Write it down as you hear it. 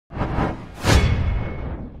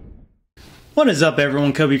What is up,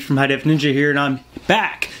 everyone? Coby from hidefninja here, and I'm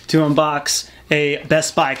back to unbox a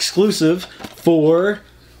Best Buy exclusive for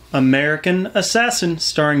American Assassin,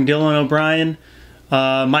 starring Dylan O'Brien,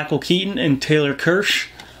 Michael Keaton, and Taylor Kirsch.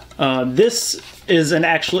 This is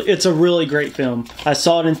it's a really great film. I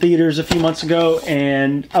saw it in theaters a few months ago,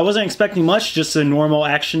 and I wasn't expecting much, just a normal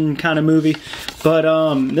action kind of movie. But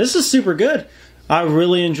this is super good. I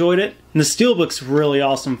really enjoyed it, and the Steelbook's really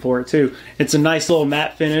awesome for it too. It's a nice little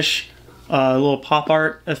matte finish, a little pop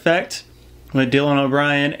art effect with Dylan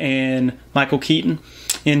O'Brien and Michael Keaton.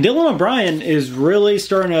 And Dylan O'Brien is really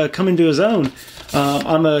starting to come into his own.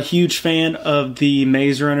 I'm a huge fan of the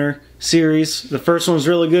Maze Runner series. The first one was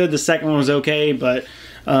really good, the second one was okay, but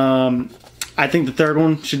I think the third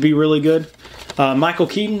one should be really good. Michael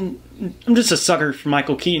Keaton, I'm just a sucker for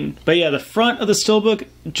Michael Keaton. But yeah, the front of the Steelbook,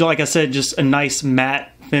 like I said, just a nice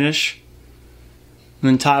matte finish.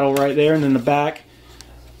 And then title right there, and then the back,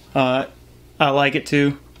 I like it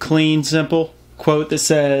too. Clean, simple quote that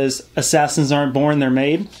says, "Assassins aren't born, they're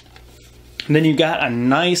made." And then you got a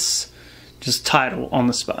nice just title on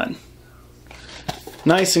the spine.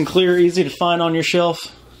 Nice and clear, easy to find on your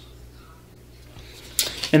shelf.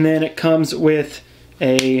 And then it comes with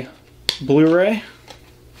a Blu-ray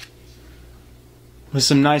with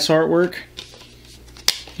some nice artwork,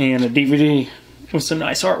 and a DVD with some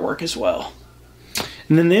nice artwork as well.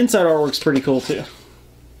 And then the inside artwork's pretty cool too.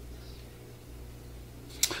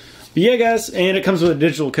 But yeah, guys, and it comes with a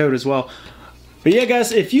digital code as well. But yeah,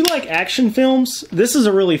 guys, if you like action films, this is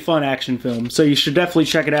a really fun action film, so you should definitely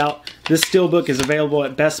check it out. This Steelbook is available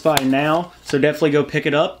at Best Buy now, so definitely go pick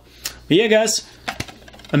it up. But yeah, guys,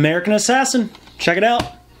 American Assassin, check it out.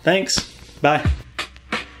 Thanks. Bye.